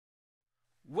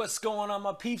What's going on,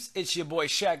 my peeps? It's your boy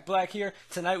Shaq Black here.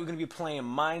 Tonight we're going to be playing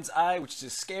Mind's Eye, which is a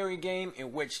scary game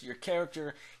in which your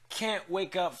character can't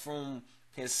wake up from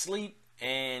his sleep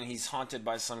and he's haunted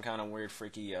by some kind of weird,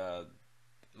 freaky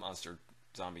monster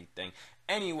zombie thing.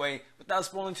 Anyway, without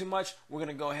spoiling too much, we're going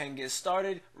to go ahead and get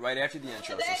started right after the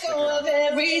intro. So stick around.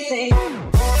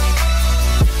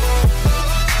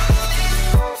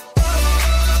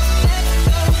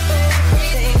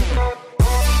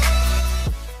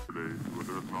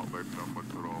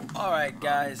 Alright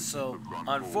guys, so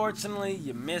unfortunately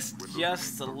you missed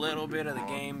just a little bit of the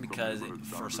game because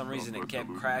for some reason it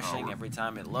kept crashing every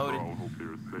time it loaded,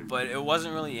 but it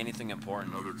wasn't really anything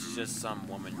important. It's just some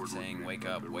woman saying wake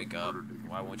up,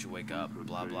 why won't you wake up,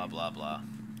 blah blah blah blah,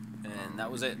 and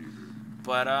that was it.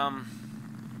 But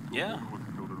yeah,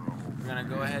 we're gonna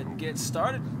go ahead and get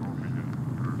started.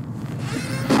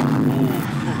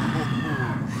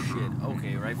 Oh, shit,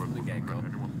 okay, right from the get-go.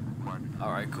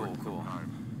 Alright, cool.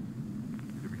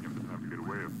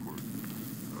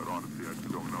 Honestly, I just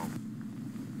don't know.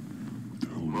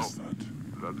 Who is that?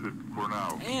 That's it for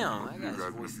now. Damn, that See you guy's guys in a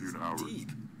voice few is hours. deep.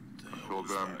 Until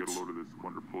then, get a load of this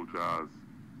wonderful jazz.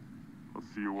 I'll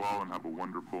see you all and have a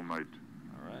wonderful night.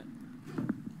 Alright.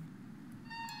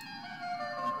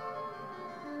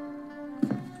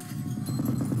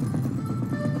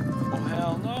 Oh,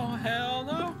 hell no, hell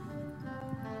no.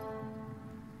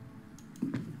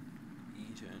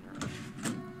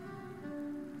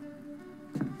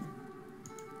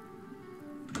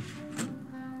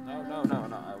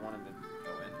 No, I wanted to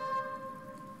go in.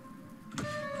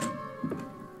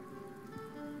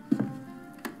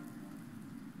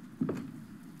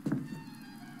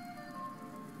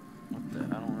 What the? I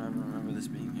don't ever remember this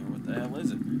being here. What the hell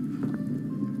is it?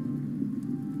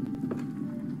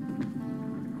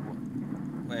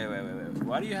 Wait.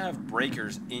 Why do you have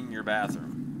breakers in your bathroom?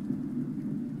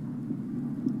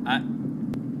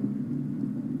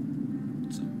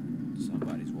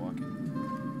 Somebody's walking.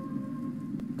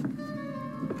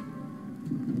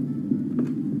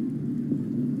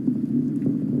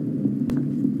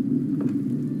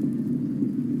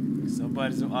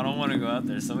 I don't want to go out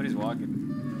there. Somebody's walking.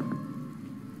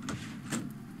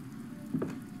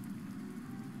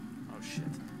 Oh shit.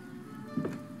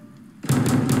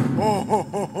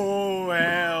 Oh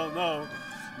hell no.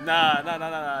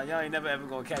 Nah. Y'all ain't never ever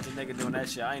gonna catch a nigga doing that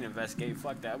shit. I ain't investigating.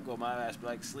 Fuck that. I'm going my ass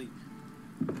back to sleep.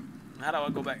 How do I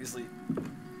go back to sleep?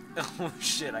 Oh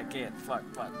shit, I can't. Fuck.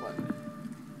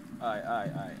 Alright,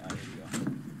 here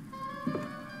we go.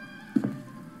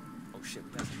 Oh shit, we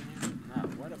got something here? Nah,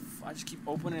 what the f— I just keep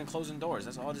opening and closing doors.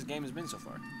 That's all this game has been so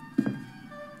far. Opening.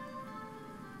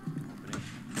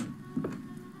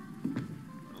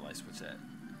 What the light switch at?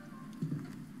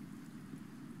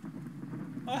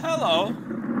 Oh, hello!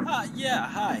 Yeah,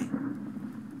 hi.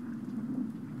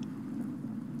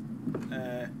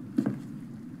 Yeah,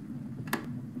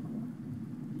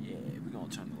 we're gonna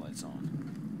turn the lights on.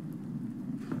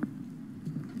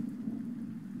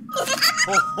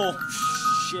 Oh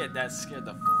shit, that scared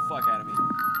the fuck out of me.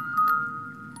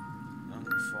 Don't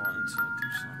fall into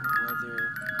deep slumber. Whether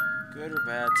good or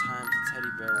bad times, the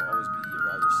teddy bear will always be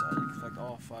by your side. You collect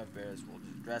all 5 bears will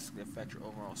drastically affect your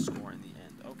overall score in the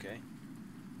end. Okay.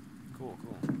 Cool.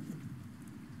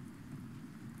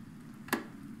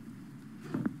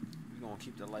 We're gonna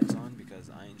keep the lights on because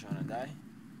I ain't trying to die.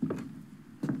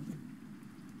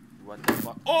 What the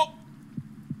fuck? Oh!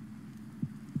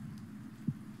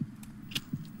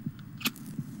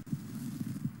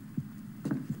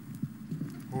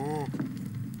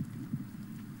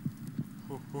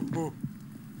 Oh.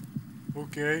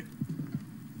 Okay.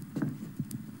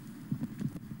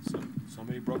 So,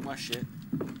 somebody broke my shit.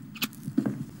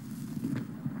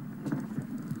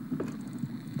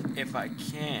 If I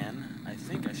can, I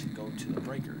think I should go to the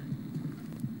breaker.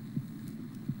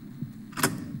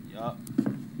 Yup.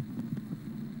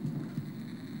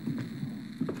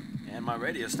 And my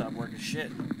radio stopped working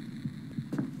shit.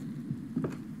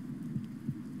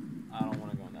 I don't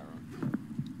want to go in that room.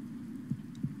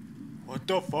 What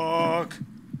the fuck?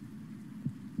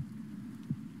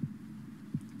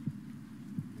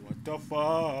 What the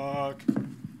fuck?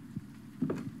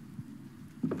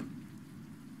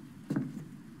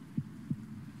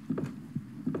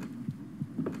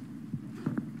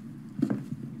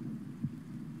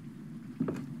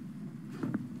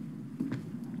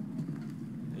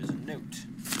 There's a note.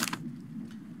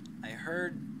 I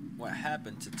heard what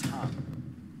happened to Tom.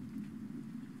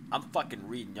 I'm fucking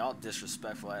reading, y'all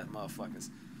disrespectful ass motherfuckers.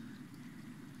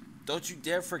 Don't you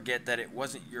dare forget that it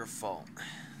wasn't your fault.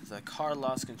 The car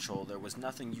lost control. There was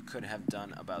nothing you could have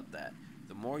done about that.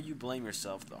 The more you blame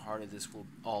yourself, the harder this will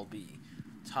all be.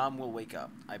 Tom will wake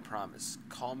up. I promise.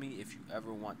 Call me if you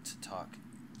ever want to talk.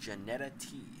 Janetta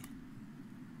T.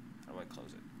 How do I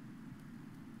close it?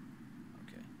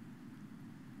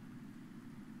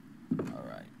 Okay.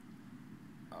 Alright.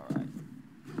 Alright.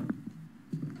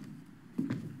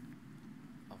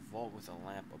 A vault with a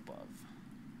lamp above.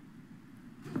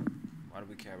 Why do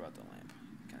we care about the lamp?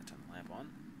 Can I turn the lamp on?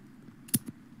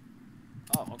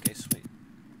 Oh, okay, sweet.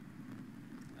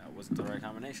 That wasn't the right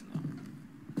combination, though.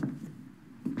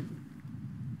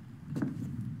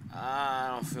 I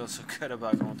don't feel so good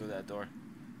about going through that door.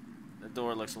 The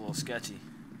door looks a little sketchy.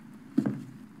 I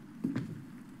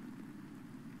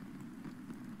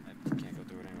can't go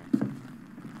through it anyway.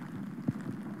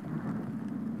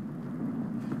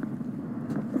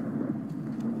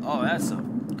 Oh, that's a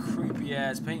creepy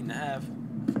ass painting to have.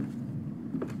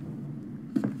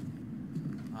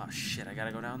 Oh shit, I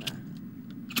gotta go down there.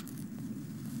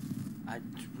 I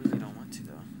really don't want to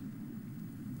though.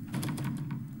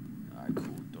 Alright,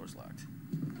 cool. Door's locked.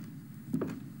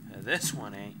 This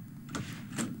one ain't.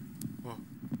 Oh.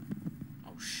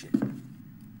 Oh shit.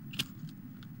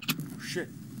 Oh shit.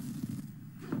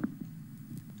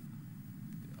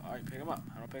 Alright, pick him up.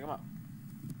 How do I pick him up?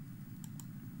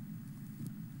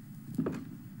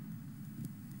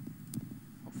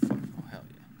 Oh fuck. Oh hell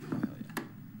yeah. Oh hell yeah.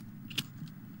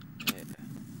 Yeah.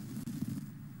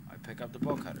 I pick up the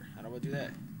bolt cutter. How do I do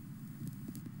that?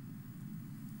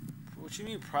 What you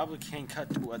mean probably can't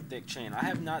cut through a thick chain? I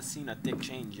have not seen a thick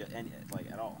chain yet, like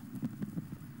at all.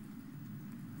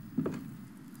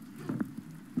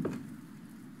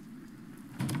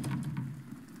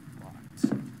 Locked.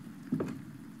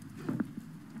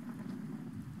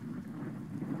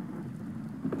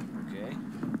 Okay.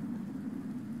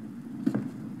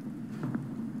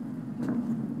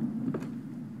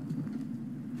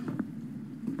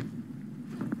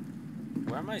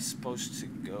 Where am I supposed to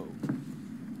go?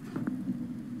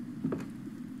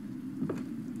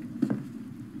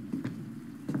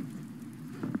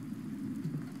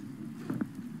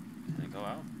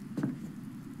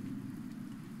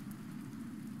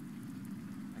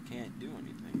 Can't do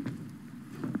anything.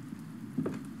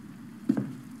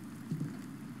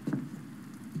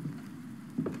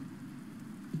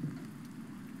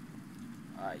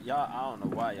 Alright, y'all, I don't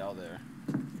know why y'all there.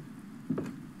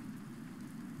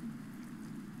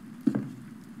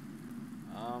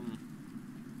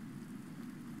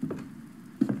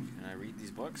 Can I read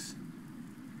these books?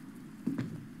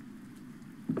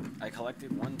 I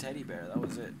collected one teddy bear, that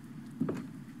was it.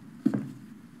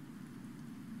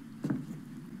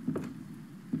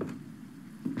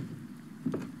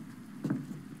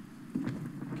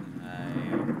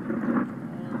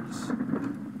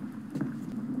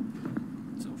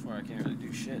 I can't really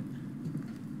do shit.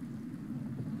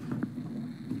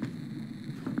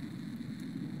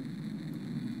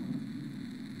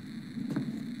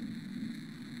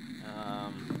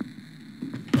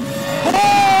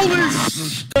 Holy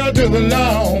shit! To the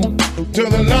no, to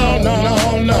the no, no,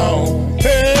 no, no.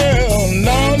 Hell,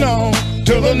 no, no.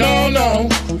 To the no, no.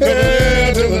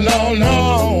 Hell, to the no,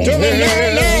 no. To the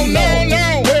no, no, no,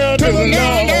 no. Hell, to the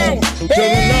no, no. To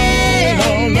the no,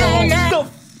 no, no, no. What the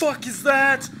fuck is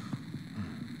that?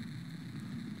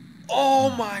 Oh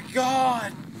my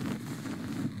god!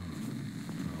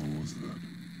 What was that?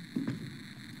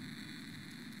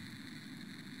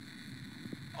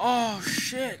 Oh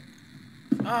shit!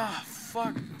 Ah,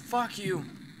 fuck. Fuck you.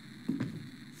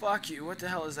 Fuck you. What the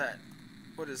hell is that?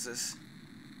 What is this?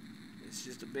 It's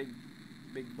just a big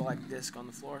black disc on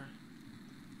the floor.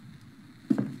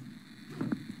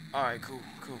 Alright, cool.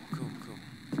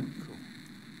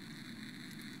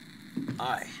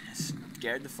 Alright,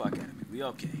 scared the fuck out of me. We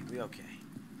okay.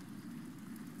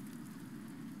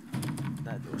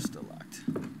 That door's still locked.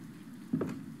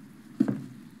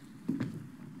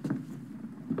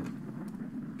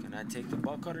 Can I take the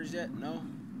bolt cutters yet? No?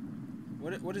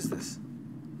 What is this?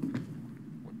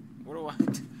 What do I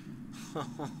do?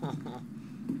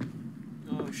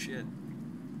 Oh shit.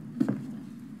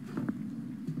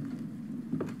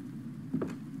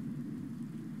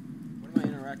 What am I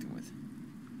interacting with?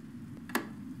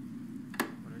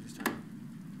 What did I just turn on?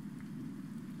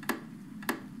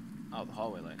 Oh, the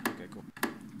hallway light. Okay, cool.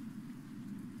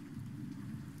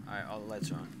 Alright, all the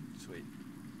lights are on. Sweet.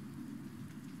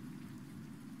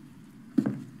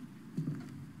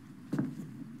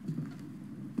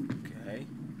 Okay.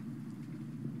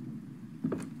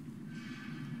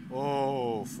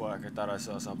 Oh, fuck. I thought I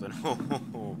saw something.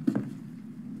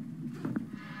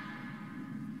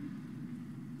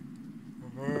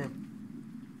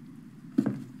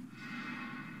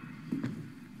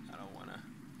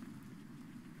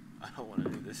 I don't wanna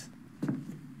do this.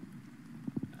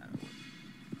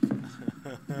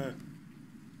 Nope.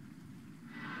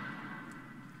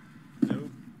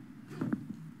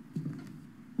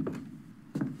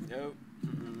 Nope.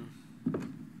 Mm-mm.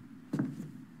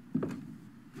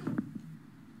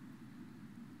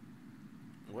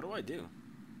 What do I do?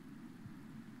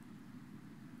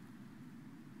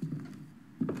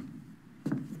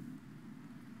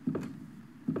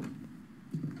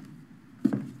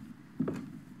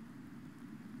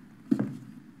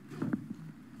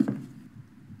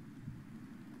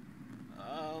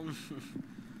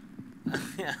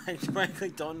 I frankly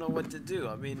don't know what to do.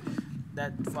 I mean,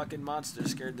 that fucking monster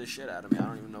scared the shit out of me. I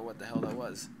don't even know what the hell that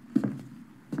was.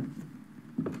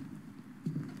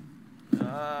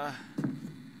 Okay,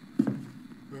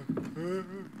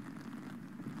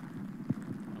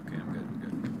 I'm good,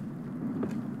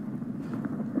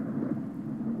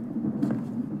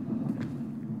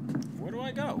 Where do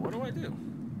I go? What do I do?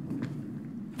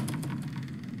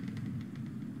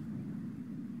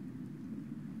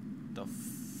 The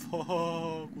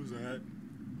fuck was that?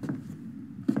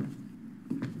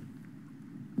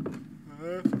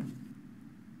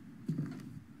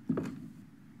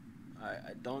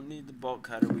 I don't need the bolt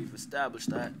cutter. We've established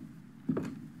that.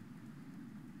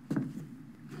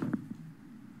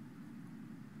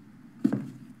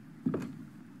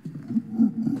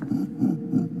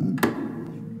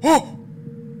 Oh!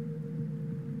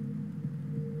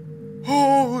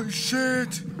 Holy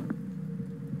shit!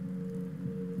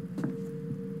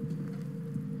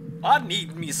 I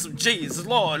need me some Jesus,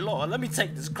 Lord, Lord. Let me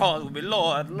take this cross with me,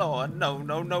 Lord, Lord. No,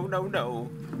 no, no, no,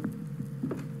 no.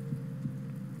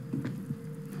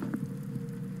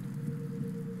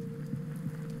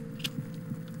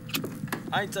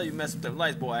 I ain't tell you mess with them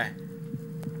lights, boy.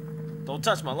 Don't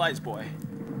touch my lights, boy.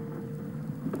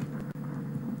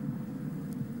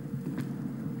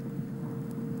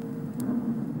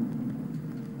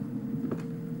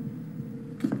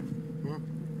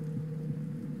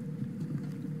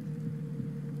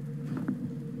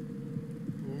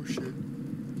 Oh shit.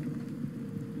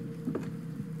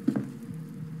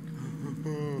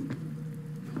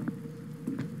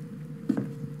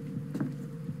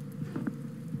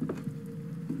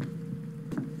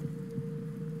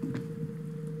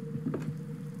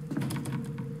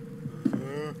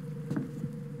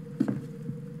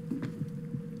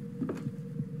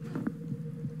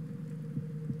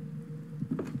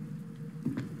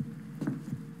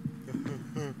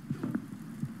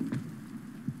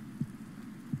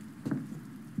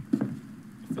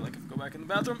 Back in the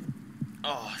bathroom.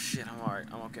 Oh shit, I'm alright.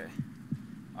 I'm okay.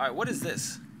 Alright, what is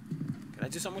this? Can I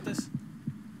do something with this?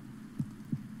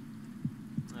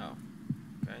 Oh.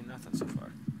 Okay, nothing so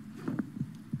far.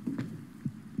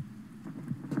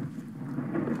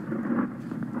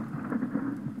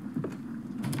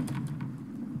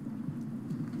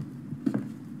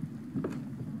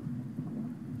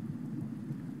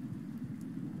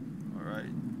 Alright.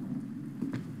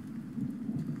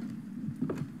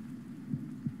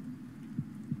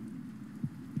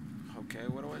 Okay,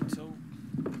 what do I so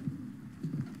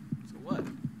what?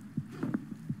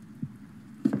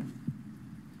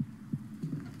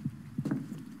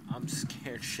 I'm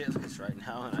scared shitless right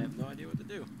now and I have no idea what to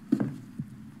do. Do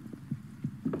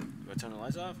I turn the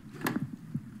lights off?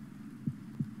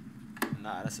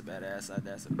 Nah, that's a badass.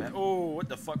 That's a bad. Oh, what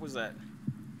the fuck was that?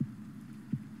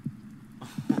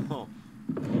 Oh.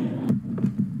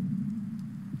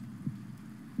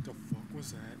 The fuck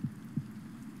was that?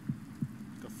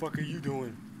 The fuck are you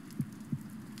doing?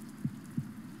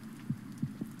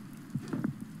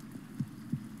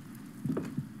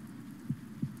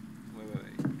 Wait.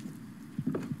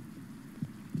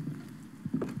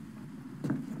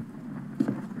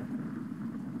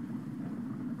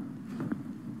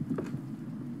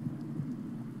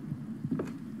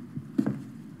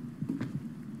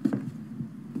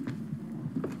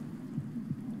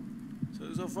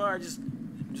 So far, I'm just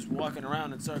walking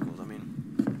around in circles. I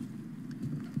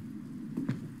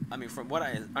mean, from what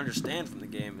I understand from the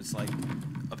game, it's like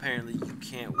apparently you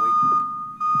can't wait.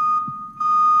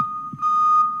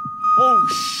 Oh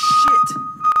shit!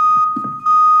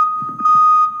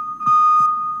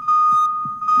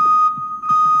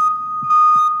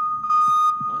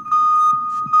 What?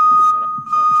 Oh, shut up!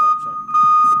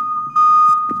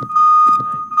 Can I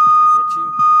get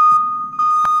you?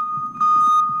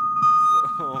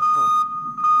 Whoa!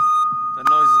 That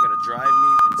noise is gonna drive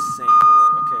me insane.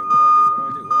 What do I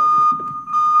do?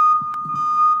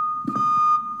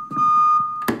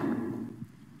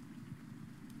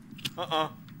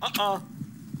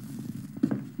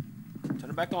 Turn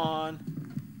it back on.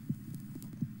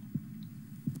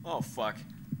 Oh, fuck.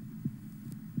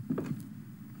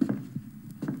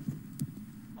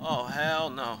 Oh, hell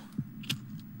no.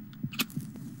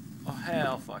 Oh,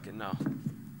 hell fucking no.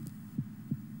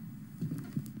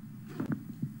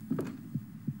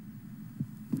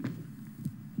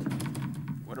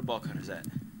 Where the bolt cutters at?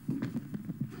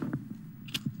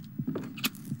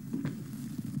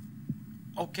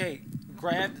 Okay,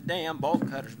 grab the damn bolt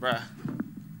cutters, bruh.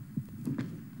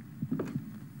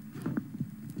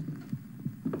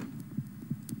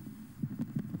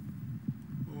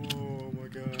 Oh my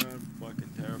god, I'm fucking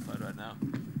terrified right now.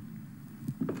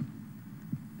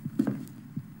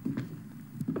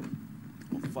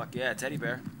 Oh fuck yeah, teddy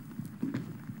bear.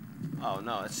 Oh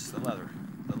no, it's just the leather.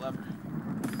 The lever.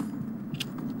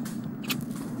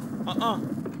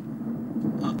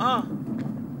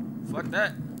 Fuck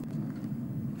that.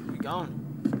 We gone.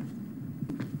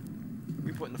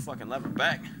 We putting the fucking lever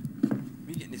back.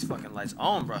 We getting these fucking lights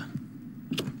on, bruh.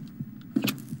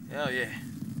 Hell yeah.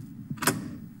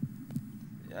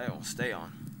 Yeah, I gonna stay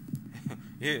on.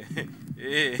 Yeah,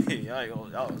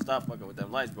 y'all gonna stop fucking with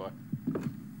them lights, boy.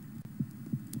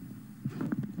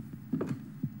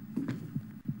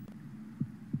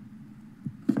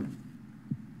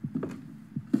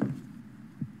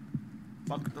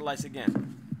 Fuck with the lights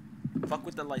again. Fuck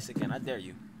with the lights again. I dare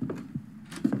you.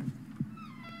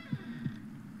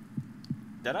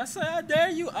 Did I say I dare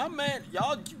you? I meant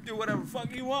y'all do whatever the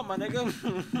fuck you want, my nigga.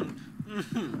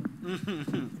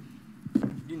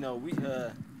 You know, we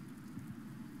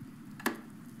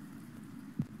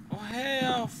oh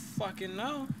hell fucking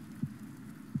no.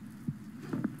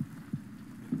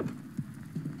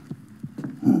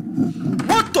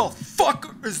 What the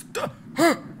fuck is that?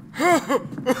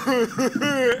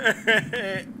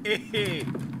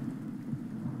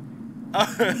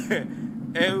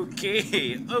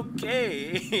 Okay,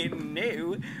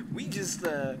 no, we just,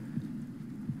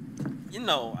 you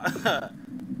know,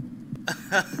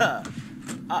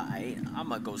 alright, I'm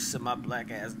gonna go sit my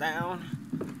black ass down,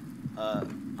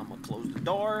 I'm gonna close the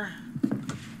door,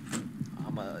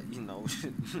 I'm gonna, you know,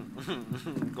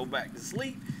 go back to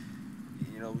sleep,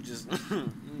 you know, just,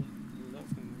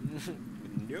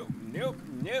 nope,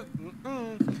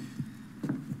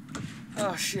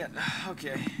 oh shit,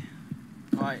 okay.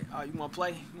 Alright, you wanna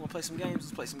play? You wanna play some games?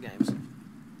 Let's play some games.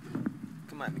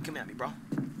 Come at me, bro.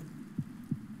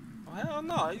 Oh hell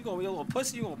no, you gonna be a little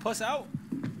pussy? You gonna puss out?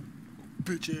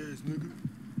 Bitch ass nigga.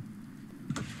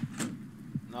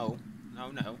 No.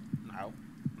 I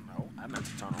meant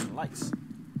to turn on the lights.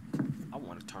 I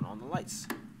want to turn on the lights.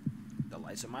 The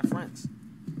lights are my friends.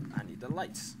 I need the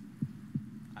lights.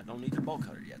 I don't need the bolt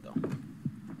cutter yet though.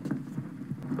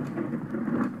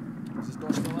 Is this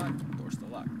door still locked? Door's still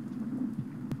locked.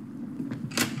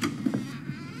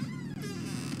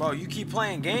 Bro, you keep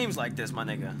playing games like this, my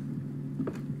nigga.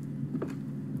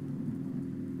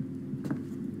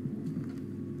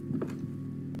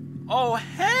 Oh,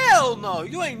 hell no!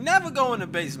 You ain't never go in the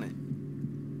basement.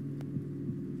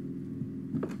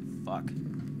 Fuck.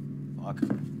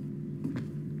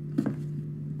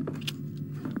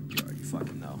 You already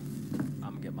fucking know. I'm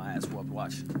gonna get my ass whooped,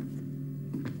 watch.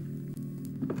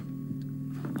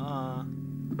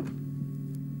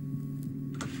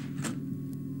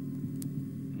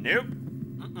 Nope.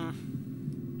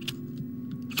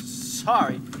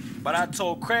 Sorry, but I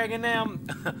told Craig and them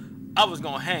I was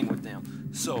gonna hang with them.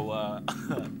 So,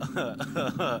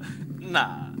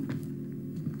 nah.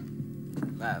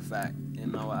 Matter of fact, you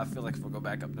know, I feel like if I go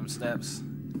back up them steps,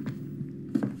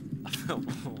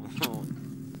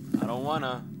 I don't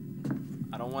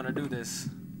wanna do this.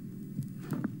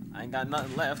 I ain't got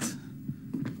nothing left.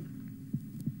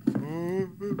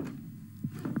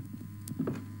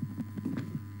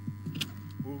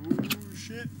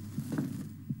 Shit.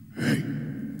 Hey.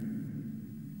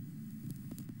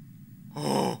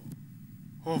 Oh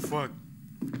fuck.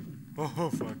 Oh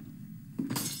fuck.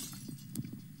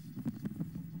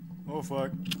 Oh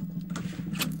fuck.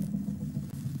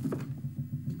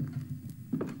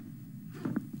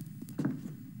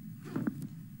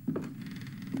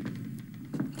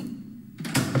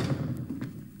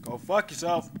 Go fuck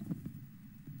yourself.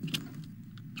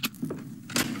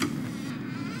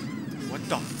 What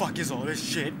the fuck is all this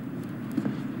shit?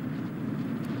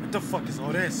 What the fuck is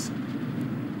all this?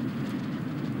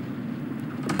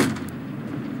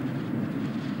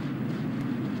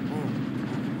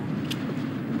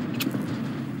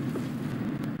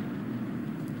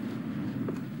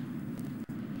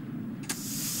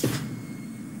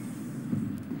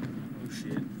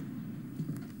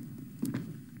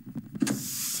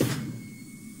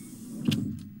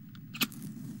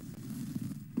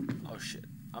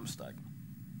 I'm stuck.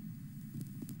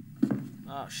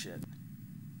 Oh shit.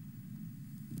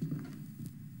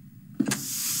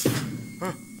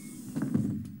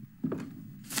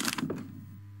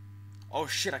 Oh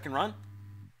shit, I can run?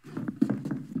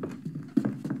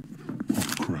 Oh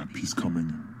crap, he's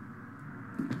coming.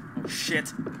 Oh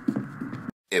shit.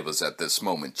 It was at this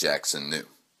moment Jackson knew.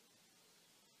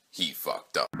 He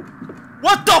fucked up.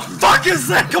 What the fuck is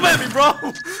that? Come at me, bro!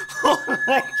 Oh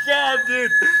my god,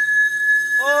 dude!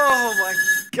 Oh my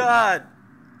god!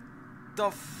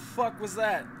 The fuck was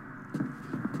that?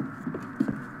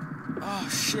 Oh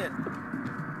shit.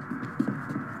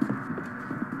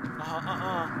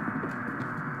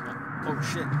 Oh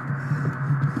shit.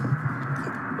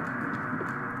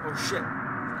 Oh shit.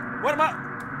 What am I?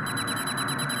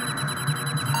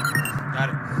 Got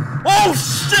it. Oh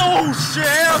shit! Oh shit!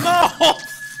 No!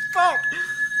 Fuck!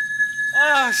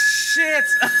 Oh shit!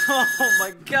 Oh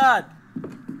my god!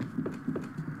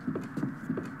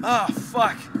 Oh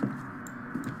fuck!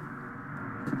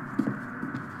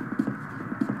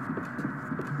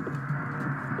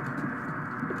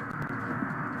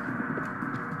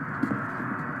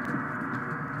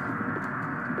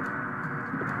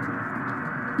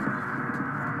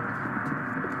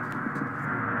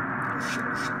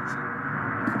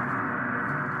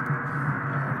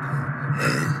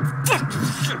 Fuck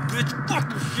this shit, bitch! Fuck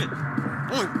this shit!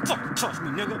 Don't even fucking touch me,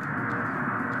 nigga!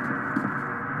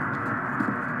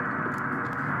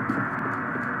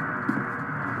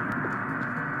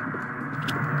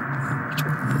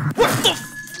 What the f-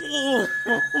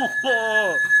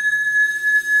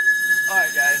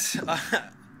 Alright guys,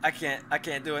 I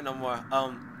can't do it no more.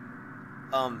 I'm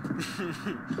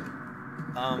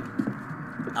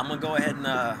gonna go ahead and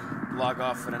log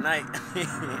off for the night.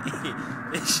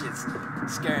 This shit's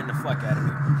scaring the fuck out of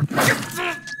me.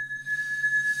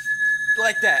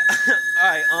 Like that.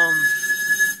 Alright,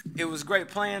 it was great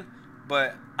playing,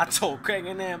 but I told Craig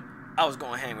and them I was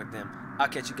gonna hang with them. I'll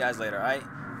catch you guys later, alright?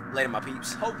 Later, my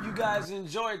peeps. Hope you guys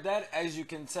enjoyed that. As you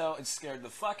can tell, it scared the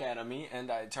fuck out of me, and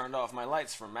I turned off my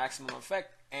lights for maximum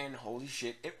effect, and holy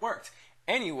shit, it worked.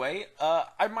 Anyway,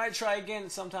 I might try again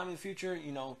sometime in the future,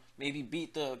 you know, maybe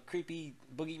beat the creepy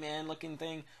boogeyman looking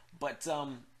thing. But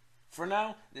for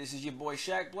now, this is your boy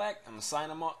Shaq Black. I'm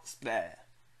signing off.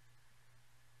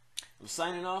 I'm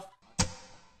signing off.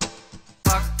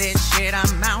 Fuck this shit,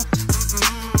 I'm out.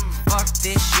 Fuck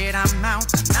this shit, I'm out.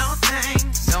 No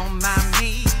thanks, don't mind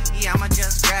me. I'ma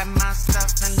just grab my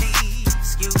stuff and leave.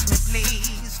 Excuse me,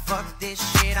 please. Fuck this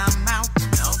shit, I'm out.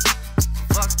 No.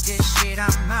 Fuck this shit,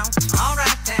 I'm out.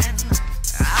 Alright then.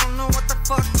 I don't know what the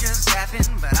fuck just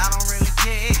happened, but I don't really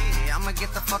care. I'ma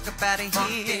get the fuck up out of here. Fuck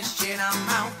this shit, I'm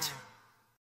out.